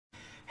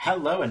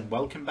Hello and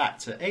welcome back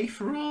to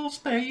Aetheral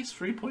Space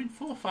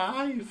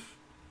 3.45.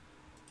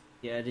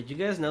 Yeah, did you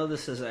guys know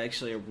this is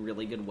actually a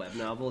really good web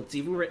novel? It's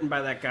even written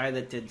by that guy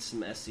that did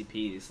some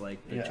SCPs,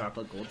 like the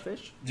Chocolate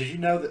Goldfish. Did you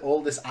know that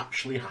all this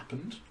actually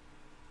happened?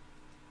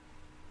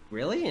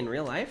 Really? In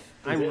real life?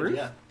 It I'm did, Ruth?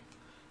 Yeah.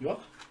 You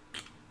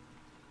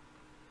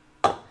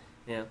are?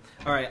 Yeah.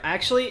 Alright,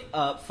 actually,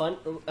 fun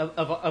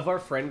of our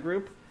friend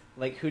group,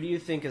 like, who do you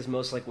think is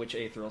most like which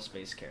Aetheral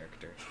Space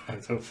character? I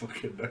don't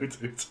fucking know,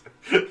 dude.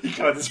 You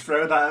can't just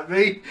throw that at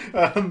me.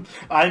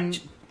 I'm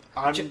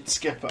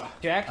Skipper.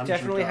 Jack I'm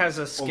definitely Dragon. has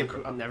a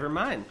Skipper. Oh, never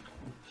mind.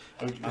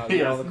 Okay.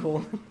 Yeah, all the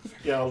cool.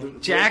 Yeah,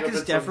 Jack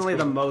is definitely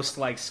the most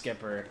like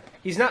Skipper.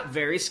 He's not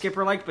very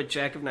Skipper-like, but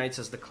Jack of Knights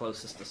is the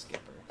closest to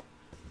Skipper.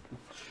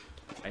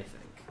 I think.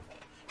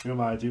 Who am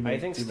I? I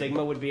think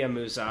Stigma would be a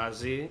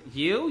Muzazi.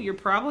 You're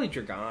probably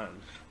Dragon.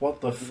 What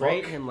the You fuck?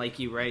 write him like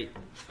you write.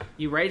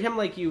 You write him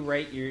like you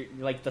write your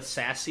like the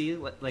sassy,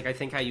 like I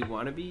think how you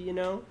want to be. You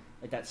know,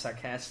 like that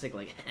sarcastic,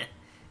 like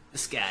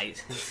this guy.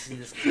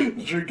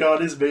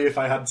 Dragon is me if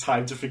I had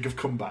time to think of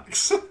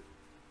comebacks.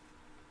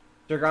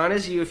 Dragon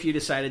is you if you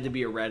decided to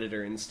be a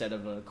redditor instead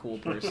of a cool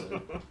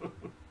person.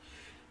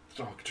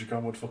 Oh,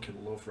 Dragon would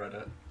fucking love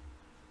Reddit.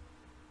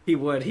 He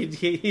would.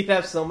 He'd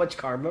have so much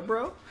karma,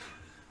 bro.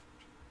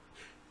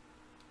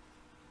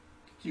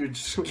 You would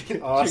just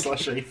get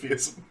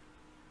r/atheism.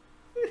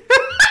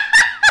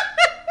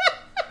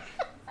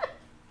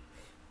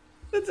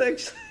 That's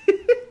actually...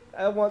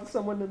 I want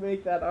someone to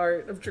make that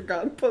art of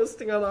Dragon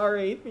posting on our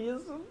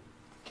atheism.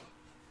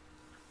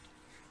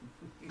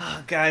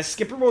 Oh, guys,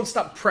 Skipper won't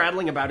stop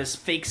prattling about his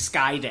fake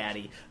Sky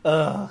Daddy.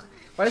 Ugh.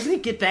 Why doesn't he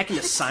get back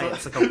into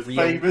science like a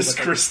real... Famous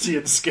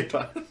Christian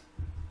Skipper.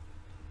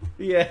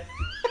 Yeah.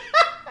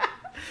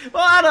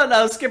 Well, I don't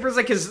know. Skipper's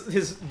like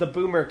the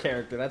boomer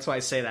character. That's why I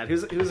say that.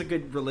 Who's a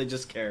good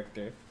religious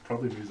character?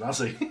 Probably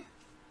Muzazi.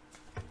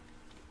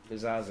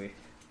 Muzazi.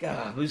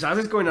 God,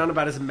 Muzazi's going on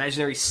about his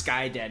imaginary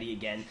Sky Daddy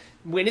again.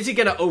 When is he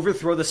gonna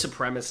overthrow the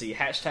supremacy?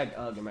 Hashtag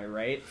ugh, am I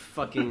right?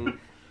 Fucking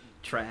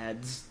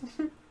trads.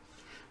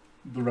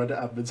 The Reddit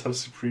admins have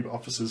supreme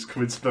officers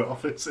come into their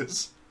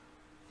offices.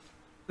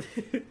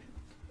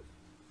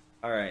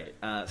 Alright,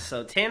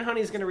 so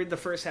Tanhoney's going to read the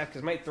first half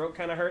because my throat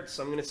kind of hurts,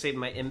 so I'm going to save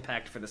my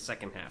impact for the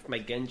second half. My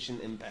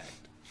Genshin impact.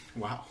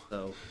 Wow.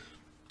 So.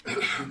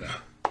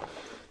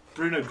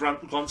 Bruno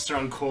glanced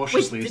around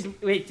cautiously.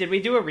 Did we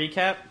do a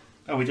recap?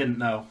 Oh, we didn't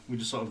know. We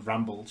just sort of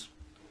rambled.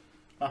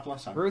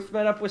 Last time. Ruth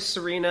met up with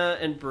Serena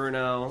and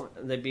Bruno.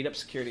 They beat up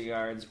security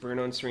guards.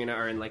 Bruno and Serena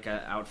are in like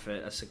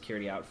a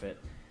security outfit.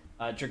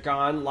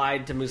 Dragon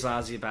lied to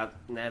Muzazi about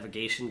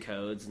navigation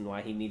codes and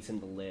why he needs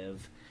him to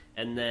live.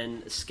 And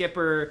then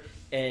Skipper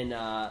and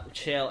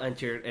Chael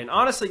entered. And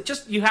honestly,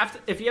 just you have to,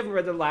 if you haven't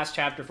read the last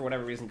chapter for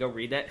whatever reason, go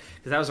read it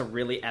because that was a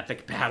really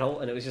epic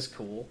battle and it was just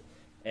cool.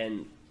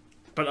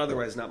 But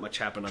otherwise, not much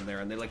happened on there.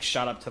 And they like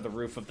shot up to the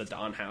roof of the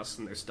Dawn House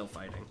and they're still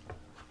fighting.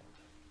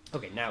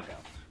 Okay, now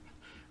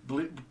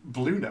go.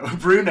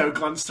 Bruno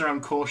glanced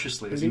around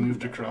cautiously as he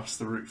moved across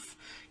the roof,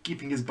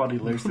 keeping his body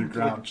low to the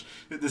ground.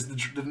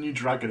 The new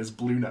dragon is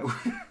Bluno.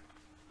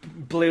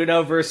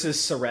 Bluno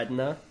versus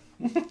Serena.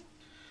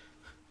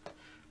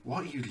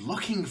 What are you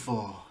looking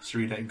for?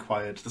 Serena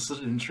inquired, the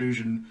sudden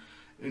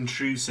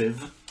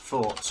intrusive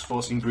thoughts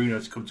forcing Bruno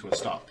to come to a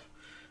stop.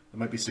 There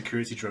might be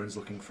security drones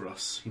looking for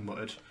us, he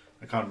muttered.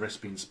 I can't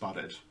risk being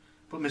spotted.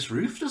 But Miss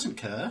Ruth doesn't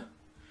care.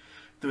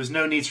 There was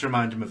no need to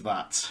remind him of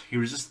that. He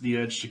resisted the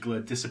urge to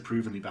glare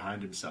disapprovingly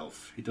behind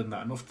himself. He'd done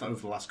that enough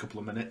over the last couple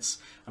of minutes,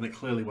 and it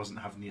clearly wasn't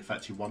having the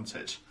effect he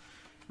wanted.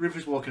 Ruth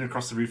was walking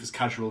across the roof as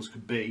casual as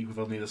could be, with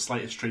only the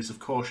slightest trace of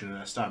caution in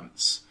her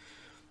stance.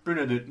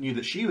 Bruno knew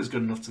that she was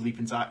good enough to leap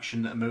into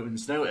action at a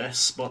moment's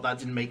notice, but that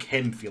didn't make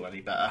him feel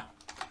any better.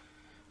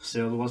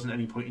 Still, there wasn't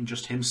any point in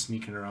just him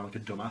sneaking around like a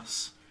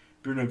dumbass.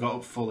 Bruno got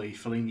up fully,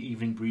 feeling the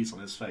evening breeze on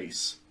his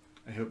face.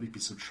 I hope there'd be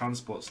some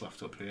transports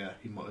left up here,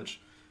 he muttered.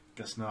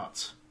 Guess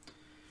not.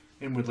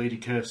 Inwardly, he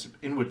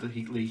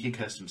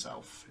cursed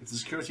himself. If the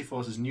security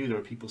forces knew there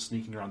were people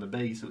sneaking around the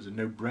base, it was a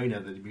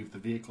no-brainer that he'd move the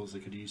vehicles they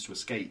could use to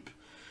escape.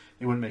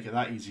 They wouldn't make it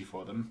that easy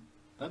for them.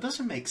 That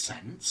doesn't make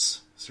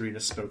sense,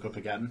 Serena spoke up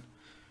again.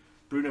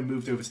 Bruno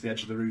moved over to the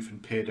edge of the roof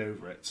and peered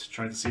over it,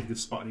 trying to see if he could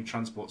spot any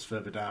transports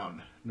further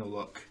down. No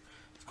luck.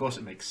 Of course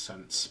it makes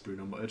sense,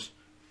 Bruno muttered.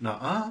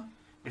 Nuh-uh.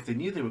 If they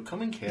knew they were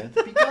coming here,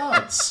 there'd be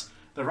guards.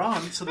 There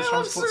aren't, so the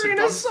transports are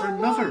gone for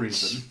another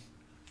reason.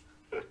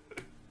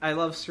 I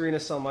love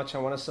Serena so much, I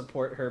want to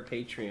support her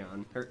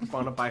Patreon. I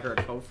want to buy her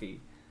a Ko-fi.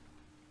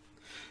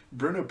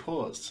 Bruno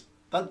paused.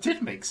 That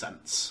did make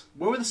sense.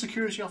 Where were the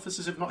security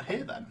officers if not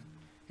here, then?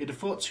 He'd have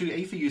thought 2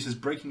 Aether users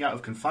breaking out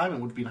of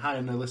confinement would have been high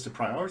on their list of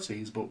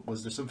priorities, but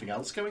was there something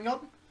else going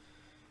on?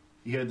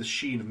 He heard the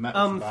sheen of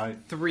metal from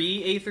behind.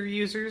 3 Aether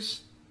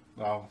users?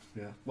 Oh,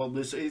 yeah. Well,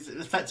 this is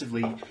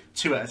effectively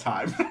 2 at a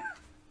time.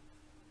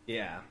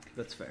 Yeah,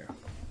 that's fair.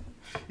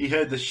 He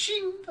heard the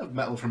sheen of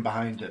metal from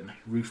behind him,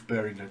 Ruth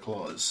baring her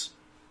claws.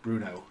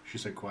 Bruno, she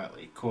said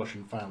quietly,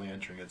 caution finally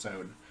entering her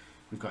tone.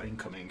 We've got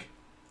incoming.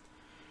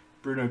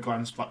 Bruno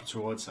glanced back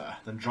towards her,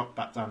 then dropped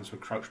back down to a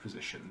crouch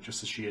position,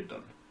 just as she had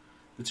done.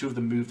 The two of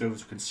them moved over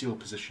to a concealed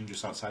position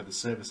just outside the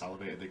service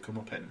elevator they'd come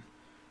up in.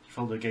 She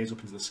followed her gaze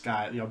up into the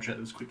sky at the object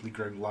that was quickly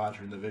growing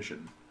larger in the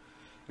vision.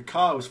 A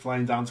car was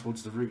flying down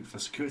towards the roof, a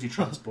security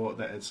transport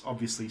that had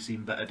obviously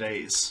seen better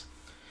days.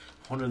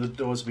 One of the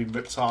doors had been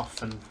ripped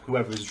off, and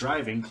whoever was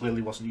driving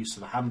clearly wasn't used to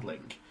the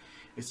handling.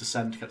 Its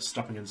descent kept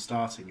stopping and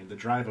starting, and the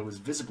driver was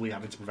visibly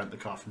having to prevent the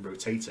car from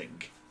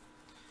rotating.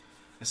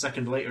 A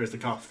second later, as the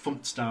car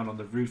thumped down on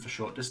the roof a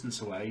short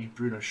distance away,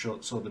 Bruno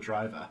saw the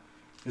driver.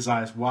 His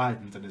eyes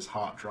widened and his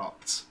heart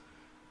dropped.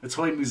 A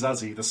toy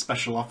Musashi, the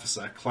special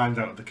officer, climbed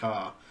out of the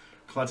car,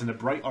 clad in a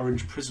bright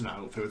orange prisoner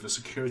outfit with a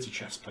security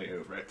chest plate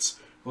over it,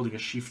 holding a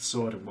sheathed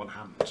sword in one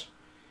hand.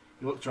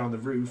 He looked around the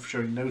roof,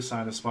 showing no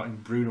sign of spotting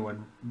Bruno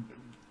and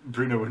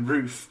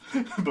Ruth,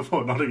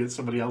 before nodding at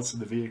somebody else in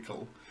the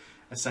vehicle.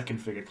 A second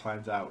figure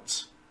climbed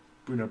out.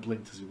 Bruno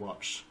blinked as he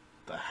watched.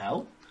 The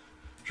hell?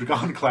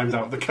 Dragon climbed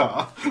out of the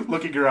car,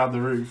 looking around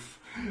the roof.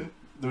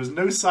 There was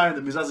no sign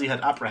that Musashi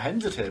had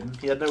apprehended him.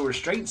 He had no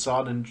restraints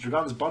on, and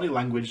Dragon's body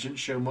language didn't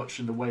show much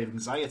in the way of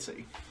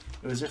anxiety.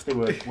 It was as if they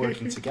were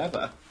working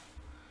together.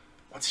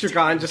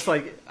 Dragon just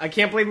I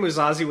can't believe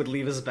Musashi would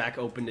leave his back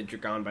open to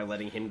Dragon by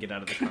letting him get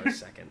out of the car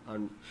second.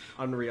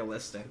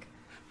 Unrealistic.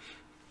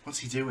 What's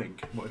he doing?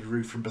 Muttered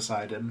Ruth from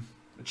beside him.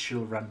 A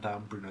chill ran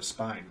down Bruno's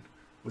spine.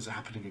 Was it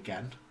happening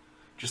again?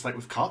 Just like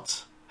with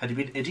Cott? Had he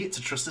been an idiot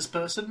to trust this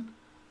person?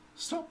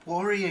 Stop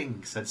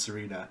worrying, said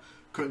Serena,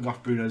 cutting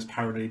off Bruno's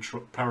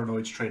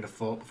paranoid train of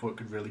thought before it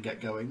could really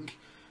get going.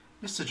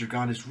 Mr.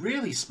 Dragon is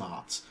really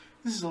smart.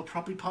 This is all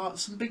probably part of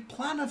some big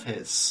plan of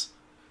his.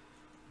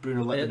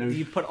 Bruno let the notion...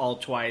 You put all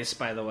twice,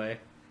 by the way.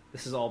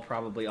 This is all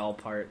probably all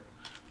part.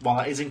 While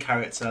that is in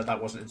character,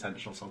 that wasn't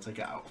intentional, so I'll take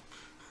it out.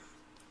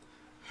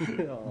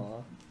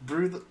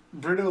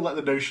 Bruno let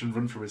the notion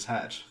run through his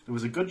head. There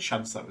was a good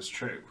chance that was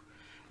true.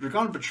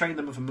 Dragon betraying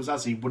them for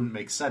Musashi wouldn't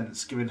make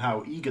sense, given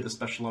how eager the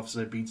special officer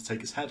had been to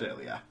take his head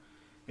earlier.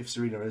 If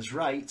Serena is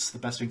right, the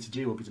best thing to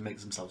do will be to make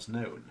themselves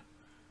known.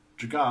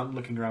 Dragon,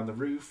 looking around the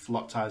roof,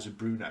 locked eyes with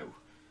Bruno.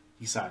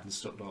 He sighed and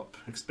stood up,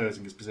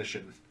 exposing his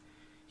position.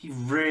 He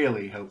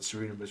really hoped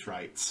Serena was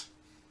right.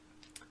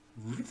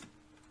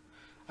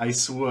 I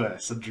swear,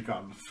 said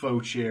Dragon,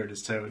 faux cheer in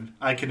his tone.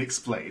 I can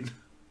explain.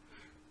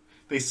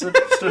 They stood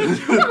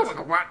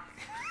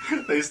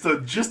They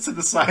stood just to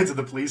the sides of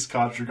the police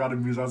car Dragon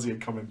and Musashi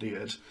had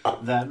commandeered.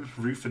 Then,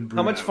 Ruth and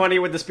Bruno... How much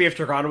funnier would this be if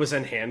Dragon was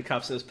in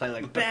handcuffs and was playing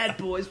like, bad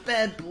boys,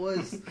 bad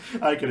boys?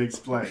 I can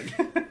explain.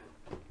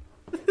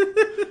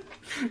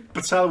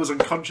 Patel was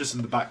unconscious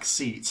in the back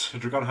seat.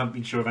 Dragon hadn't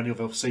been sure of any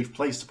other safe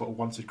place to put a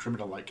wanted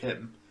criminal like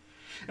him.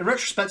 In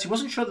retrospect, he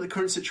wasn't sure that the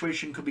current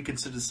situation could be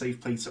considered a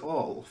safe place at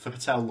all, for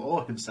Patel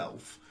or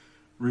himself.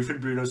 Ruth and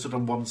Bruno stood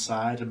on one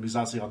side and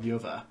Musashi on the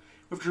other,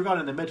 with Dragon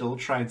in the middle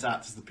trying to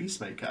act as the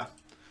peacemaker.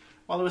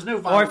 While there was no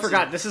violence... Oh, I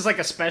forgot. This is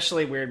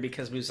especially weird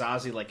because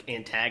Musashi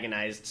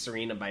antagonized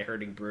Serena by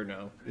hurting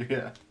Bruno.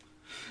 Yeah.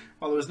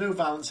 While there was no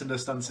violence in their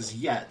stances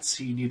yet,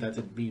 he knew that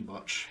didn't mean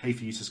much.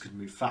 Hephaestus could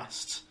move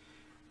fast.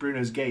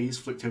 Bruno's gaze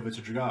flicked over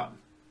to Dragon.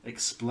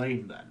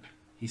 Explain, then,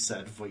 he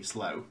said, voice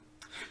low.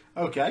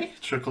 Okay,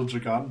 chuckled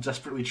Dragon,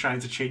 desperately trying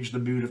to change the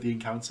mood of the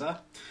encounter.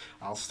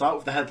 I'll start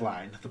with the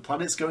headline. The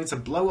planet's going to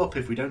blow up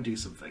if we don't do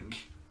something.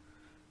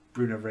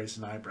 Bruno raised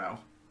an eyebrow.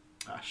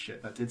 Ah,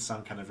 shit, that did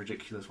sound kind of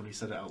ridiculous when he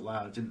said it out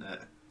loud, didn't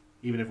it?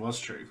 Even if it was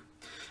true.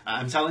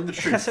 I'm telling the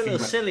truth. That's a little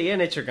silly, isn't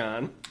it,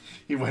 Dragon?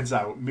 He went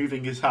out,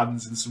 moving his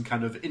hands in some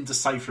kind of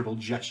indecipherable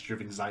gesture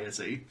of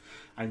anxiety.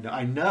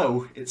 I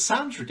know, it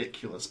sounds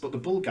ridiculous, but the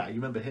bull guy, you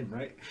remember him,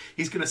 right?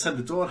 He's going to send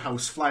the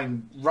Dawnhouse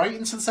flying right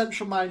into the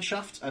central mine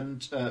shaft,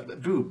 and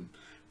boom.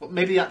 But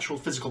maybe the actual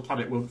physical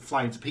planet won't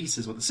fly into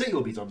pieces, what the city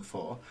will be done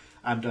for.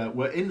 And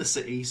we're in the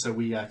city, so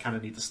we kind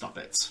of need to stop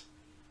it.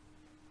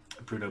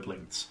 Bruno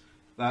blinked.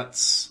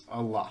 That's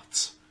a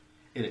lot.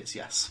 It is,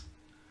 yes.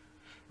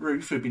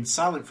 Ruth, who had been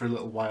silent for a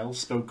little while,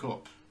 spoke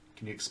up.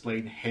 Can you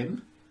explain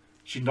him?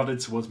 She nodded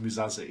towards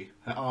Musashi.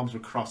 Her arms were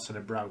crossed and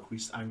her brow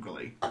creased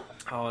angrily.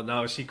 Oh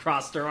no, she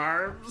crossed her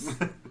arms.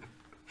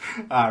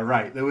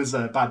 Right. There was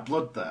bad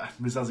blood there.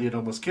 Musashi had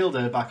almost killed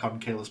her back on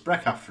Kayla's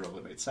Breck after all.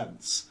 It made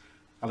sense.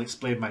 I'll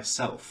explain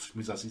myself,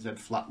 Musashi said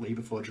flatly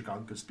before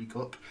Dragon could speak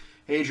up.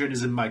 Hadrian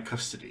is in my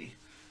custody.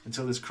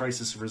 Until this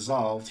crisis is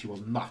resolved, he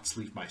will not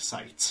leave my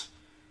sight.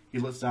 He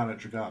looked down at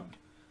Dragon.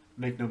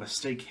 Make no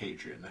mistake,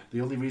 Hadrian.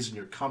 The only reason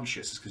you're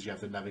conscious is because you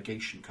have the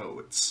navigation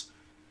codes.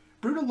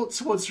 Bruno looked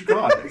towards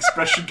Dragon,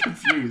 expression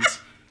confused.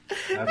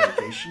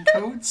 Navigation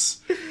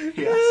codes?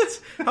 He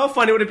asked. How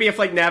funny would it be if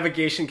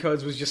navigation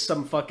codes was just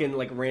some fucking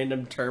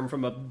random term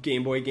from a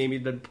Game Boy game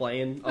he'd been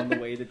playing on the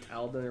way to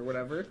Talden or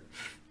whatever?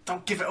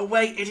 Don't give it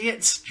away,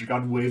 idiot!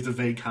 Dragon waved a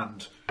vague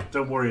hand.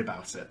 Don't worry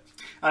about it.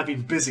 I've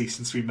been busy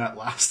since we met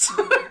last.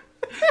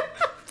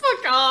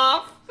 Fuck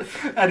off!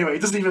 Anyway,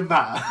 it doesn't even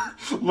matter.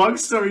 Long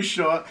story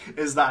short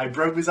is that I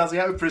broke Musashi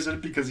out of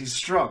prison because he's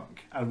strong,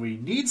 and we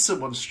need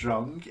someone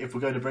strong if we're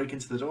going to break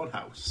into the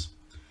Dawnhouse.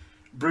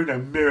 Bruno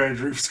mirrored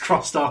Ruth's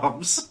crossed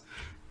arms.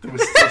 There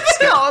was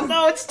still Oh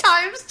no, it's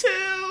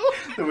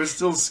 ×2! there was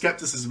still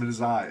skepticism in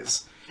his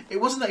eyes.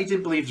 It wasn't that he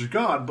didn't believe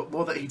Dragon, but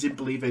more that he didn't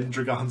believe in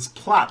Dragon's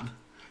plan.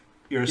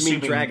 You mean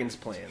Dragon's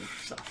plan?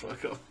 Shut the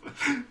fuck up.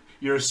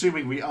 You're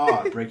assuming we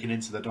are breaking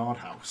into the Dawn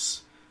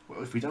House.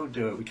 Well, if we don't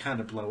do it, we kind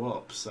of blow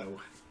up, so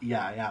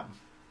yeah, I am.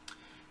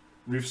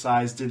 Ruth's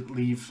eyes didn't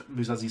leave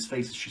Musazi's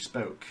face as she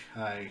spoke.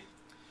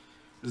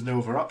 There's no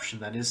other option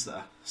then, is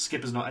there?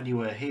 Skipper's not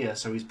anywhere here,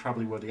 so he's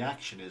probably where the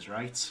action is,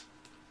 right?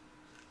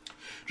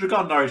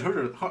 Dragon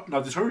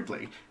nodded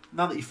hurriedly.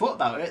 Now that you thought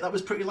about it, that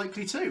was pretty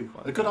likely too.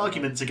 A good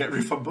argument to get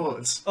Ruth on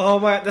board. Oh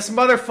my, this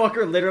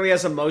motherfucker literally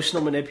has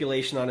emotional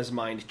manipulation on his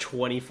mind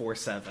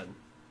 24/7.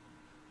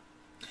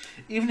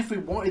 Even if we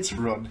wanted to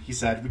run, he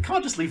said, we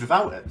can't just leave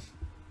without it.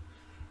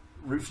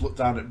 Ruth looked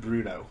down at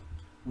Bruno.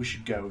 We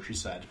should go, she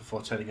said,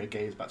 before turning her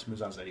gaze back to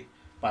Musazi.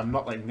 But I'm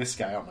not letting this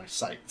guy out of my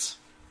sight.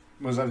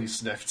 Musazi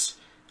sniffed.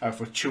 How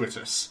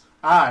fortuitous.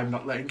 I'm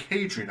not letting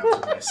Hadrian out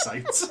of my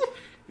sight.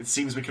 It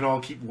seems we can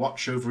all keep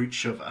watch over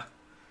each other.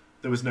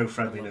 There was no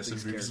friendliness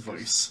in Ruth's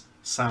voice.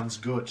 Sounds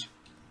good.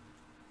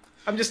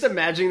 I'm just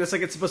imagining this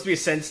like it's supposed to be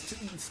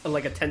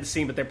like a tense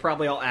scene, but they're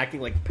probably all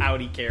acting like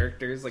pouty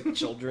characters, like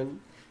children.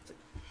 It's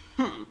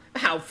like,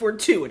 how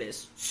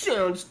fortuitous.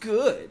 Sounds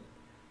good.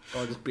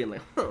 All just being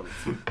like, I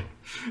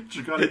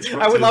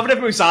would love it if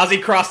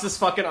Musazi crossed his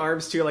fucking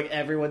arms too, like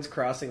everyone's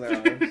crossing their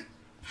arms.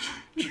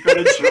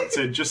 Dragon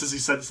interrupted just as he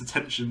sensed the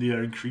tension in the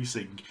air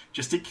increasing,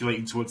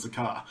 gesticulating towards the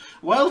car.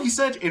 Well, he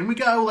said, in we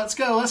go, let's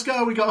go,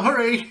 we gotta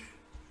hurry.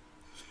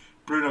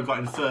 Bruno got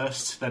in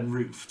first, then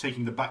Ruth,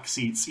 taking the back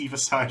seats either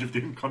side of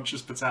the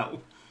unconscious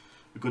Patel.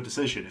 A good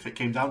decision. If it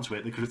came down to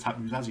it, they could attack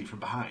Musazi from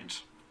behind.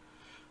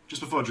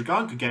 Just before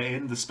Dragon could get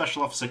in, the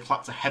special officer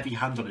clapped a heavy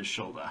hand on his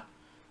shoulder.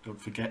 Don't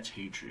forget,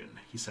 Hadrian,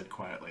 he said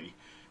quietly.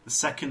 The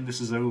second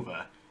this is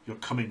over, you're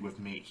coming with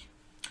me.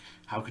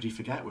 How could he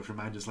forget with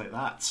reminders like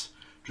that?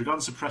 Dragon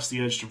suppressed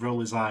the urge to roll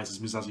his eyes as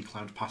Musazi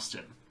climbed past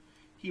him.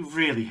 He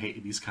really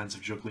hated these kinds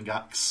of juggling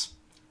acts.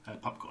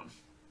 Popcorn.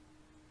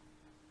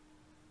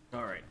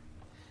 Alright.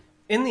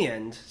 In the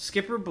end,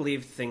 Skipper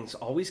believed things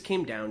always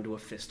came down to a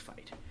fist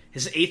fight.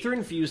 His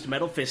aether-infused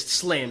metal fist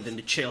slammed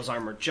into Chael's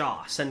armored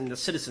jaw, sending the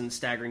citizens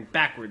staggering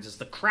backwards as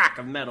the crack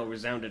of metal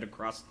resounded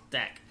across the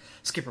deck.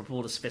 Skipper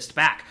pulled his fist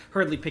back,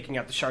 hurriedly picking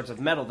out the shards of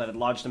metal that had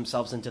lodged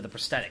themselves into the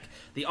prosthetic.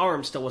 The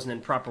arm still wasn't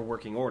in proper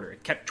working order.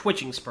 It kept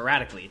twitching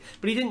sporadically,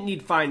 but he didn't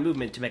need fine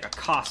movement to make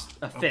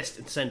a fist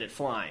and send it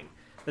flying.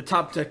 The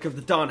top deck of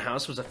the Dawn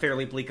House was a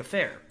fairly bleak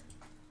affair.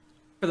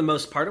 For the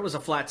most part, it was a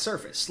flat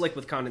surface, slick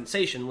with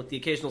condensation, with the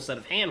occasional set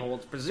of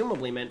handholds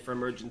presumably meant for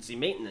emergency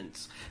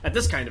maintenance. At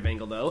this kind of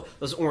angle, though,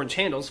 those orange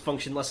handles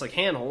functioned less like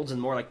handholds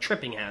and more like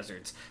tripping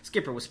hazards.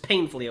 Skipper was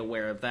painfully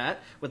aware of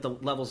that, with the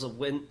levels of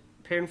wind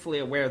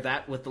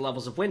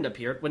up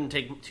here. It wouldn't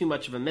take too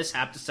much of a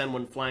mishap to send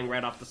one flying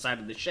right off the side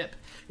of the ship.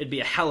 It'd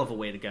be a hell of a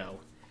way to go.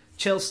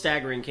 Chael's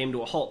staggering came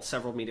to a halt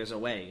several meters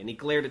away, and he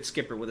glared at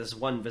Skipper with his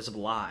one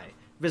visible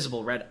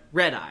red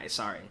eye.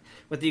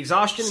 With the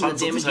exhaustion and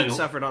the damage he'd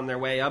suffered on their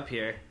way up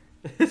here,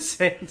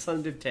 sans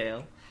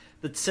undertale,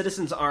 the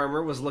citizen's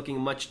armor was looking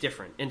much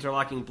different.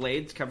 Interlocking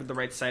blades covered the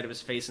right side of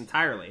his face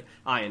entirely,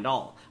 eye and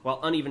all, while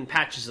uneven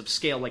patches of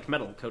scale-like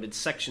metal coated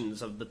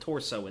sections of the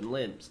torso and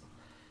limbs.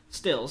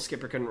 Still,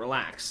 Skipper couldn't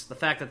relax. The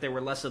fact that there were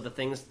less of the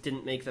things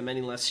didn't make them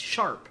any less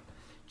sharp.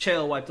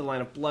 Chael wiped a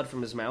line of blood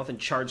from his mouth and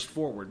charged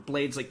forward,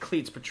 blades like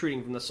cleats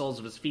protruding from the soles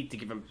of his feet to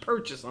give him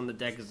purchase on the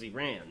deck as he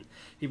ran.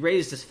 He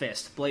raised his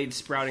fist, blades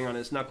sprouting on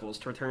his knuckles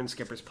to return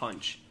Skipper's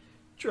punch.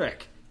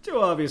 Trick. Too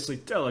obviously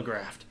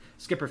telegraphed.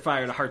 Skipper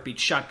fired a heartbeat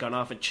shotgun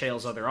off at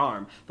Chael's other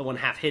arm, the one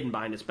half hidden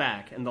behind his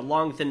back, and the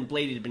long, thin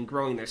blade he'd been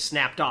growing there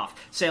snapped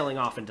off, sailing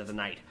off into the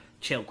night.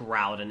 Chael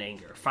growled in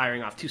anger,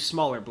 firing off two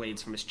smaller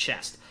blades from his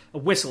chest. A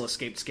whistle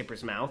escaped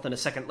Skipper's mouth, and a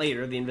second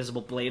later, the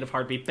invisible blade of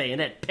Heartbeat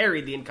Bayonet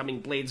parried the incoming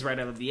blades right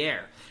out of the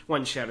air.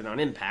 One shattered on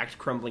impact,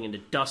 crumbling into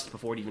dust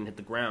before it even hit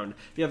the ground.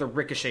 The other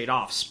ricocheted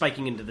off,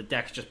 spiking into the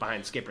deck just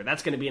behind Skipper.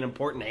 That's going to be an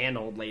important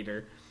handhold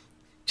later.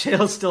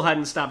 Chael still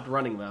hadn't stopped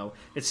running, though.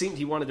 It seemed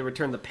he wanted to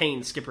return the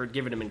pain Skipper had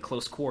given him in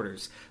close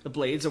quarters. The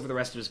blades over the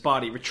rest of his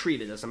body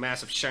retreated as a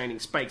mass of shining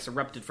spikes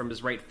erupted from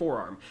his right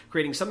forearm,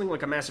 creating something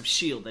like a massive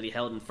shield that he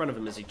held in front of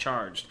him as he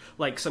charged,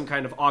 like some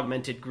kind of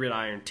augmented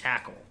gridiron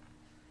tackle.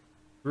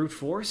 Brute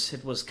force?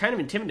 It was kind of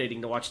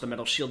intimidating to watch the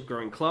metal shield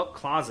growing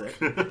closet,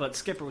 but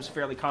Skipper was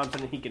fairly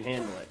confident he could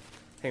handle it.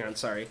 Hang on,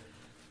 sorry.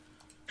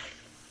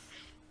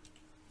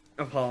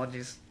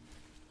 Apologies.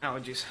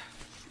 Allergies.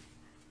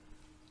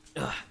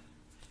 Ugh.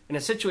 In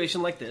a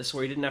situation like this,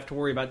 where he didn't have to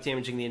worry about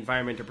damaging the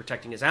environment or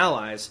protecting his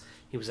allies,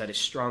 he was at his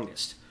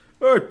strongest.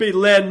 Heartbeat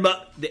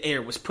landmark! The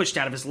air was pushed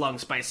out of his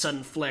lungs by a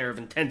sudden flare of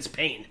intense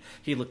pain.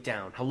 He looked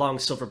down. A long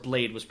silver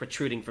blade was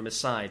protruding from his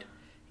side.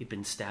 He'd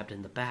been stabbed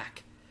in the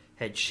back.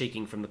 Head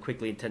shaking from the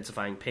quickly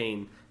intensifying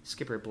pain,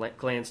 Skipper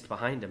glanced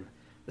behind him.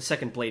 The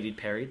second blade he'd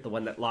parried, the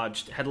one that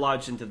had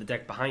lodged into the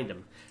deck behind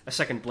him. A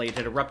second blade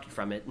had erupted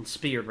from it and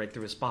speared right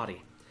through his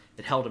body.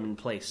 It held him in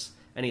place,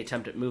 any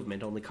attempt at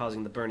movement only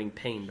causing the burning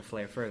pain to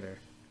flare further.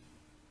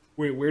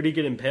 Wait, where'd he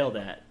get impaled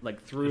at?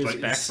 Like, through his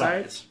Like,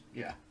 backside?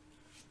 Yeah.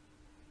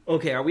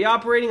 Okay, are we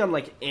operating on,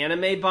 like,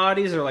 anime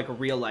bodies or, like,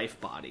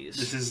 real-life bodies?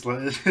 This is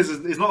like,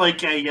 it's not like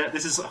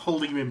this is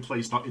holding him in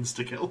place, not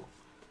insta-kill.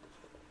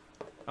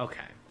 Okay.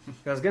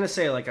 I was gonna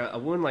say, like, a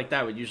wound like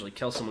that would usually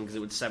kill someone because it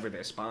would sever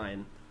their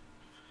spine.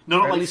 No, Or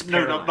not at like least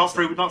not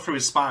paralyze through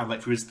his spine,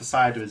 like through the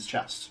side of his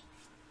chest.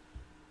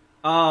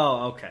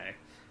 Oh, okay.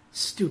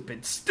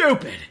 Stupid.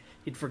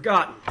 He'd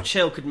forgotten.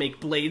 Chael could make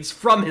blades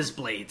from his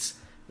blades.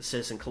 The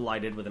citizen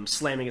collided with him,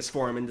 slamming his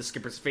forearm into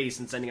Skipper's face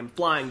and sending him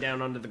flying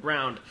down onto the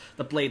ground.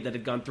 The blade that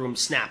had gone through him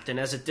snapped, and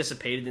as it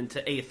dissipated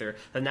into aether,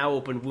 the now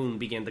open wound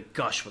began to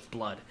gush with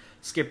blood.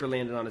 Skipper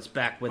landed on his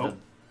back with a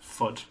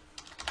thud.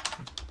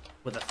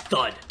 With a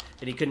thud,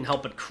 and he couldn't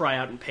help but cry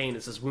out in pain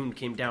as his wound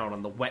came down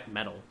on the wet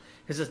metal.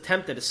 His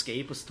attempt at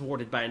escape was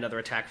thwarted by another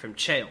attack from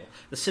Chael.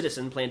 The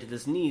citizen planted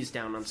his knees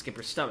down on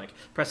Skipper's stomach,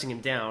 pressing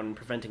him down and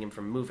preventing him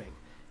from moving.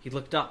 He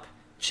looked up.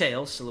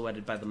 Chael,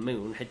 silhouetted by the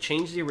moon, had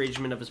changed the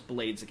arrangement of his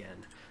blades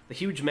again. The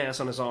huge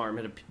mass on his arm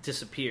had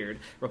disappeared,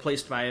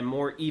 replaced by a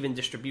more even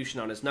distribution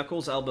on his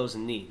knuckles, elbows,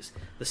 and knees.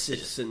 The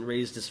citizen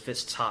raised his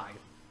fists high.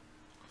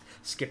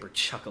 Skipper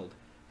chuckled.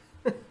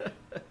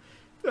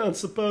 Don't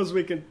suppose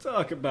we can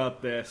talk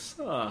about this.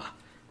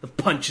 The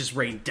punches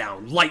rained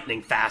down,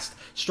 lightning fast,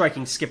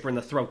 striking Skipper in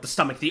the throat, the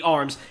stomach, the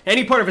arms,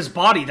 any part of his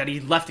body that he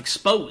left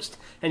exposed.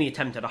 Any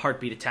attempt at a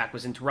heartbeat attack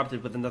was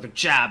interrupted with another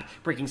jab,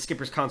 breaking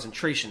Skipper's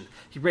concentration.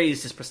 He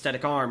raised his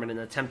prosthetic arm in an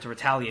attempt to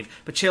retaliate,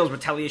 but Chael's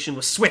retaliation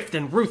was swift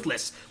and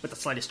ruthless. With the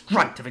slightest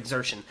grunt of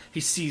exertion, he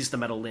seized the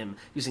metal limb,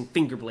 using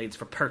finger blades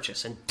for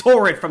purchase, and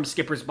tore it from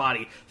Skipper's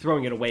body,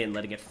 throwing it away and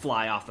letting it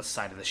fly off the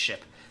side of the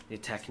ship. The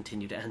attack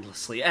continued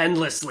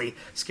endlessly.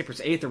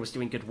 Skipper's aether was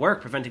doing good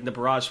work, preventing the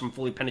barrage from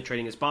fully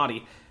penetrating his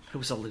body, but it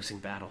was a losing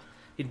battle.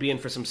 He'd be in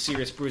for some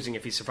serious bruising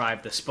if he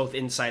survived this, both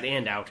inside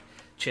and out.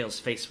 Chael's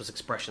face was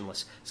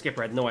expressionless.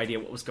 Skipper had no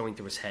idea what was going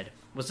through his head.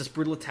 Was this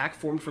brutal attack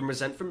formed from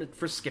resentment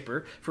for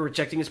Skipper for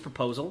rejecting his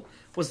proposal?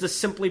 Was this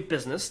simply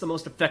business, the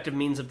most effective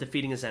means of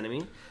defeating his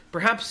enemy?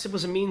 Perhaps it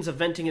was a means of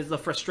venting the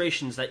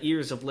frustrations that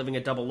years of living a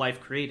double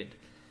life created.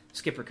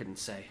 Skipper couldn't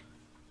say.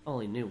 All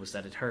he knew was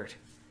that it hurt.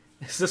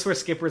 Is this where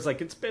Skipper's like,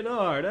 it's been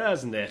hard,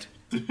 hasn't it?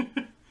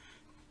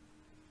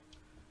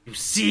 You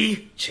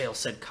see, Chael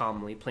said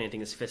calmly,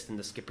 planting his fist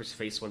into Skipper's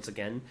face once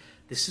again.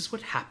 This is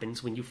what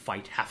happens when you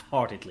fight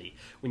half-heartedly,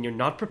 when you're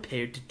not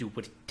prepared to do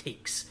what it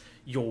takes.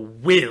 Your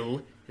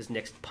will, his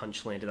next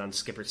punch landed on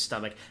Skipper's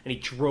stomach, and he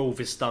drove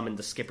his thumb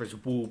into Skipper's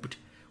woob,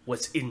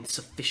 was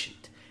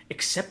insufficient.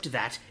 Accept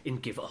that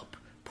and give up.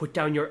 Put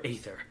down your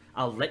aether.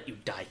 I'll let you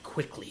die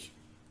quickly.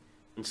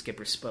 When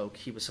Skipper spoke,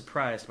 he was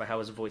surprised by how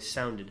his voice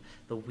sounded,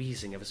 the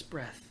wheezing of his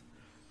breath.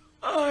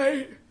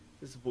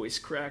 His voice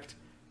cracked.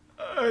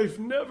 I've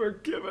never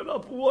given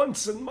up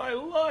once in my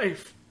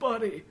life,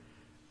 buddy.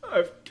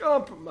 I've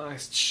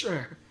compromised,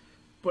 sure,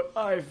 but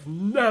I've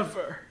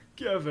never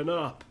given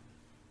up.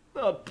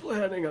 Not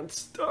planning on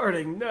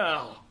starting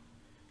now.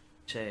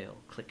 Chael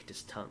clicked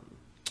his tongue.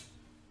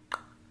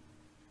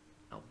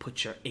 I'll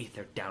put your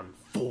aether down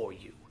for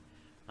you.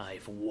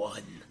 I've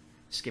won.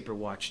 Skipper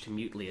watched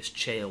mutely as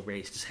Chael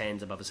raised his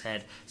hands above his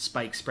head,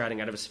 spikes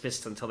sprouting out of his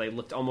fists until they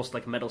looked almost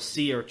like metal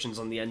sea urchins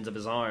on the ends of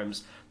his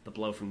arms. The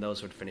blow from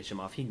those would finish him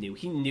off. He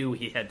knew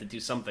he had to do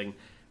something,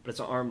 but his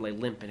arm lay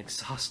limp and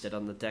exhausted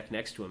on the deck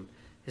next to him.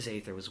 His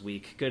aether was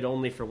weak, good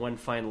only for one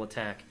final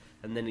attack,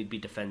 and then he'd be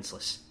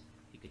defenseless.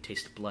 He could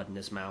taste blood in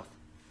his mouth.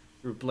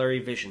 Through blurry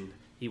vision,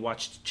 he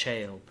watched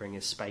Chael bring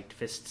his spiked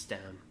fists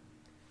down.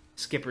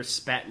 Skipper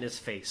spat in his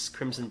face,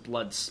 crimson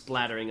blood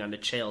splattering onto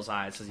Chael's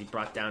eyes as he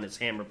brought down his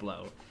hammer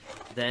blow.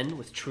 Then,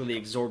 with truly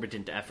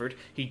exorbitant effort,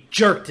 he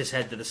jerked his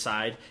head to the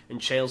side,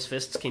 and Chael's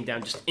fists came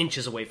down just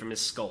inches away from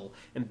his skull,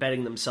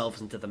 embedding themselves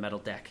into the metal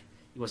deck.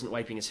 He wasn't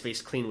wiping his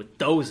face clean with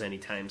those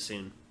anytime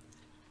soon.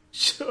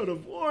 Should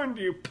have warned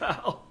you,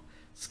 pal,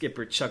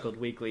 Skipper chuckled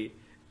weakly.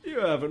 You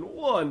haven't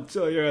won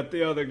till you're at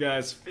the other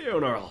guy's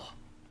funeral.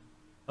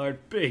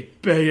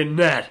 Heartbeat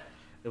bayonet.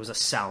 There was a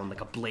sound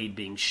like a blade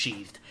being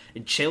sheathed,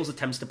 and Chael's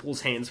attempts to pull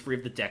his hands free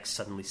of the deck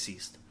suddenly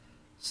ceased.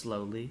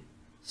 Slowly,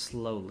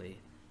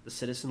 the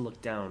citizen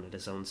looked down at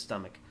his own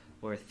stomach,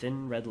 where a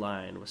thin red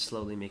line was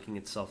slowly making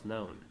itself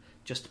known,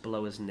 just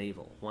below his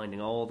navel,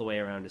 winding all the way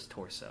around his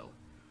torso.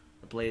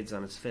 The blades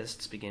on his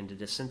fists began to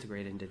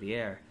disintegrate into the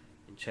air,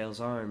 and Chael's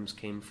arms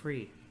came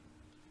free.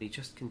 He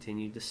just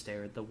continued to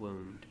stare at the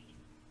wound.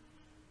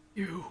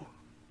 You,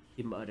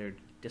 he muttered,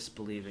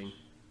 disbelieving.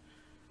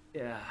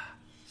 Yeah,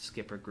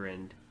 Skipper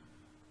grinned.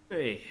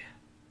 Hey.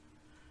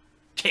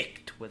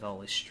 Kicked with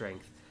all his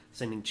strength,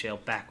 sending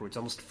Chael backwards,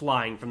 almost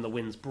flying from the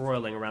winds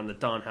broiling around the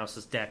Dawn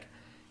House's deck.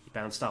 He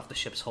bounced off the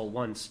ship's hull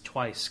once,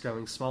 twice,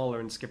 growing smaller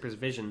in Skipper's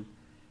vision.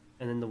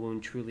 And then the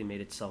wound truly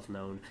made itself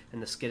known,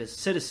 and the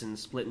citizen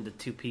split into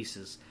two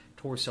pieces,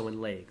 torso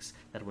and legs,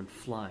 that went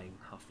flying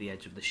off the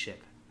edge of the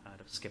ship, out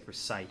of Skipper's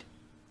sight.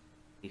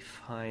 He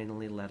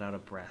finally let out a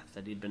breath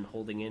that he'd been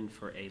holding in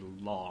for a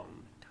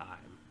long time.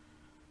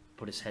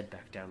 Put his head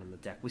back down on the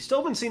deck. We still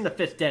haven't seen the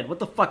fifth dead. What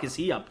the fuck is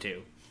he up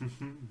to?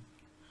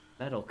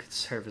 Metal could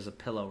serve as a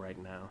pillow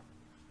right now.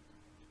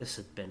 This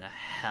had been a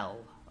hell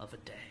of a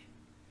day.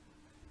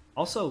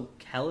 Also,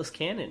 hell is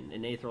canon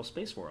in Aetheral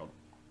Space World.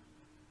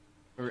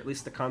 Or at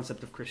least the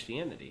concept of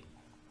Christianity.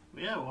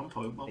 Yeah, at one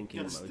point. Well, Thank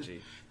you,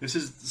 emoji. This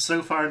is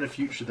so far in the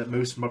future that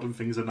most modern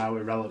things are now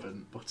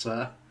irrelevant,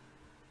 but...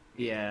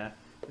 Yeah,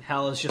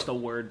 hell is just a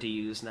word to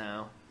use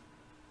now.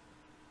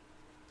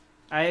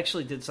 I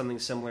actually did something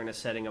similar in a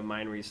setting of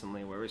mine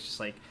recently, where it was just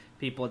like,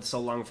 people had so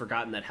long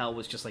forgotten that hell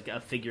was just like a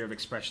figure of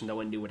expression. No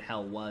one knew what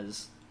hell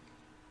was.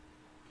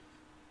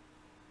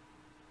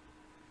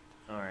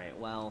 Alright,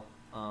 well,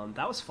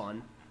 that was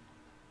fun.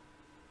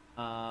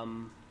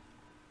 Gotta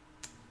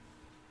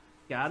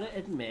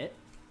admit,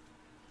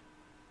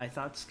 I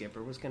thought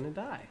Skipper was gonna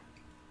die.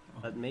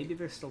 But maybe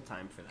there's still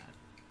time for that.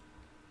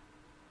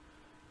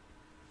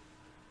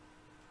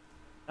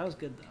 That was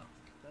good, though.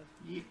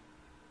 Yeah.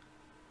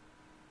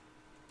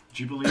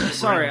 Do you believe that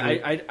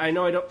Sorry, I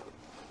know I don't...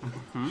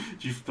 Do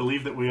you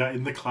believe that we are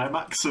in the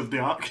climax of the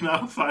arc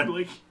now,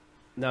 finally?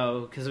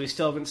 No, because we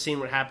still haven't seen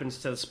what happens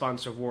to the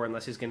sponsor of war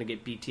unless he's going to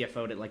get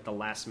BTFO'd at like the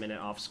last minute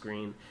off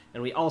screen.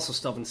 And we also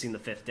still haven't seen the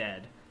fifth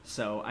dead.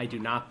 So I do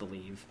not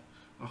believe.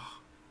 Oh.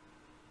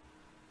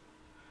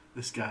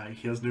 This guy,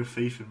 he has no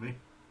faith in me.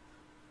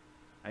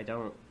 I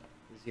don't.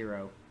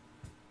 Zero.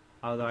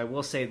 Although I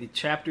will say the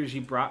chapters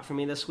you brought for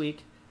me this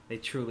week, they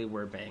truly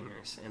were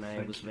bangers. And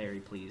I was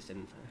very pleased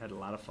and had a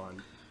lot of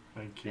fun.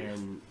 Thank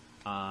you.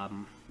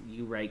 And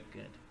you write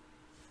good.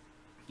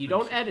 You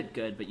don't edit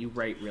good, but you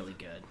write really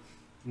good.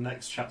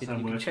 Next chapter You I'm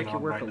can working check your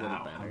on work right a little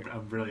now. better.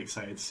 I'm really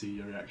excited to see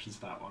your reaction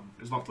to that one.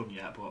 It's not done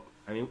yet, but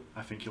I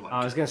think you'll like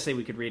I was going to say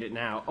we could read it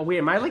now. Oh, wait,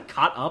 am I like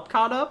caught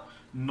up?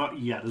 Not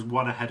yet. There's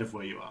one ahead of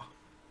where you are.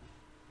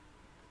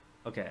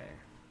 Okay.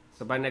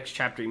 So by next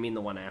chapter, you mean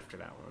the one after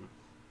that one?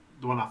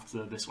 The one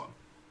after this one.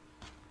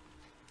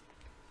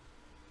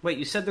 Wait,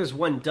 you said there's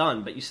one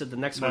done, but you said the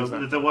next one's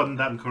not... the one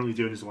that I'm currently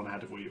doing is the one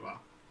ahead of where you are.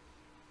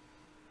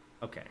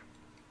 Okay.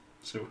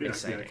 So we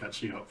are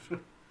catching up.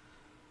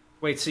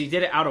 Wait, so you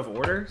did it out of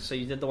order? So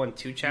you did the one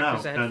 2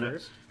 chapters ahead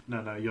first?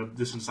 No, you're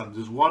misunderstanding.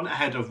 There's one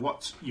ahead of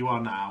what you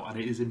are now, and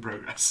it is in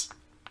progress.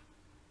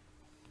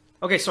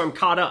 Okay, so I'm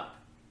caught up.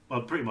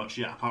 Well, pretty much,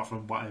 yeah, apart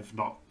from what I've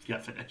not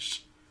yet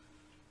finished.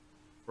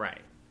 Right.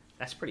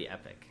 That's pretty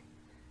epic.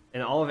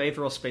 In all of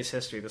Aetheral Space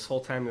history, this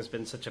whole time there's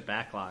been such a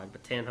backlog,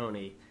 but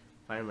Tanhony,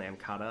 finally I'm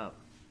caught up.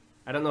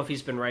 I don't know if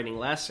he's been writing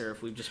less or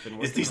if we've just been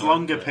working It's these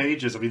longer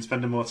pages. I've been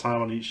spending more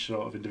time on each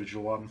sort of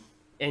individual one.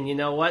 And you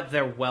know what?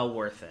 They're well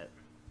worth it.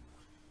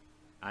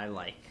 I'm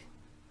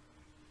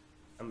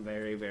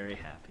very, very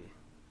happy.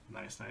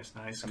 Nice.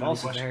 I'm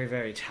also very,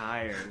 very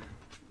tired.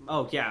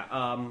 Oh,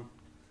 yeah.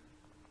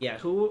 Yeah,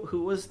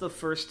 who was the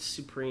first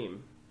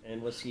Supreme?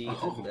 And was he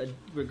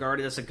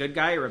regarded as a good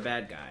guy or a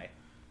bad guy?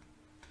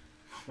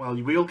 Well,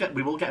 we will get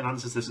an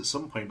answer to this at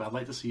some point, but I'd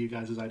like to see you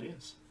guys'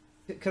 ideas.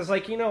 Because,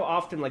 like, you know,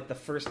 often, like, the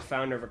first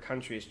founder of a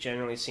country is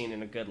generally seen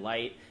in a good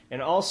light.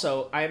 And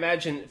also, I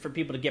imagine for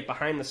people to get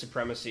behind the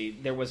supremacy,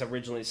 there was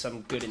originally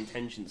some good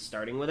intention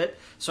starting with it.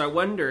 So I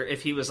wonder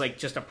if he was, like,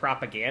 just a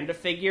propaganda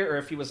figure, or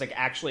if he was, like,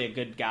 actually a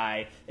good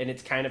guy, and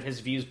it's kind of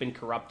his view's been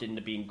corrupted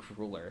into being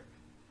crueler.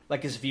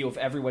 Like, his view of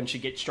everyone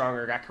should get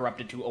stronger got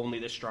corrupted to only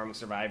the strong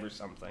survive or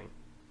something.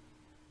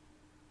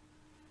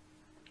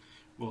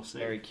 We'll see.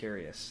 Very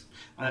curious.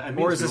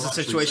 Or is this a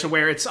situation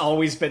where it's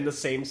always been the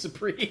same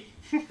Supreme?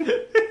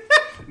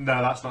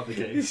 No, that's not the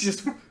case. He's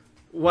just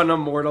one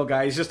immortal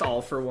guy. He's just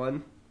all for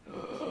one.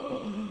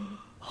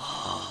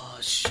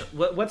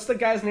 What's the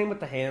guy's name with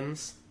the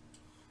hands?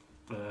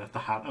 The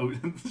hand. Oh,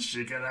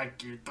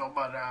 Shigaraki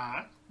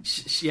Tomara.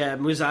 Yeah,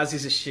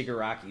 Musazi's a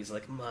Shigaraki. He's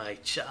like, my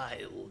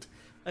child,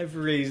 I've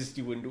raised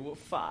you into a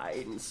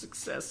fine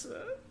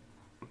successor.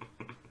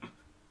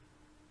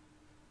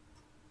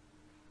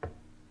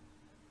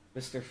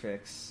 Mr.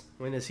 Fix.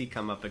 When does he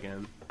come up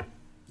again?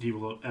 He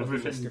will.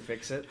 Everything. Mr.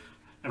 Fix it.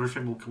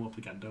 Everything will come up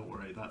again. Don't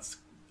worry.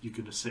 You're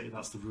gonna say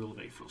that's the rule of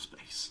Aetheral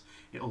Space.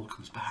 It all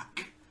comes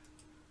back.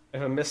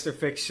 If a Mr.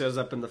 Fix shows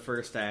up in the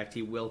first act,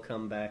 he will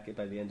come back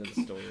by the end of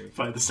the story.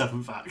 By the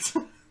 7th act.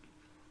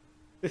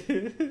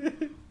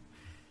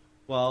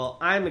 Well,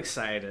 I'm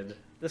excited.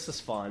 This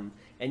is fun.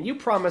 And you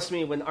promised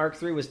me when Arc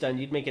 3 was done,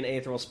 you'd make an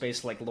Aetheral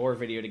Space like lore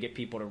video to get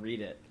people to read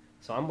it.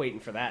 So I'm waiting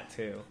for that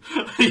too.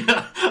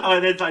 Yeah,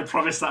 and then I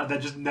promise that, and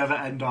then just never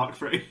end Arc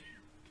 3.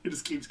 It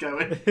just keeps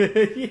going.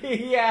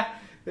 Yeah,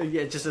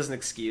 just as an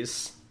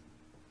excuse.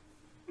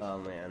 Oh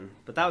man,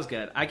 but that was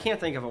good. I can't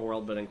think of a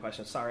world building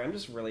question. Sorry, I'm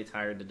just really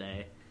tired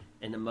today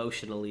and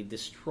emotionally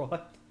distraught.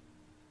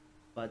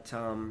 But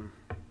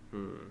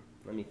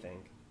let me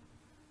think.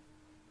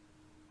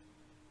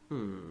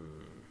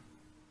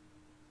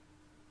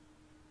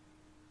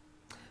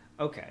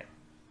 Okay.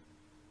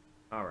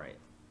 All right.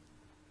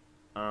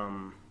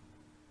 I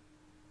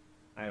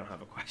don't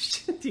have a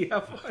question. Do you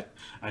have one?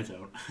 I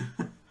don't.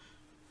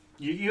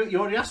 You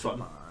already asked one.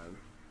 Come on.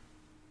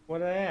 What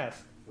did I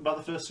ask? About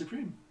the first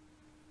Supreme.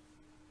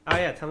 Oh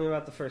yeah, tell me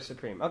about the first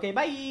Supreme. Okay,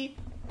 bye!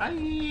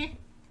 Bye!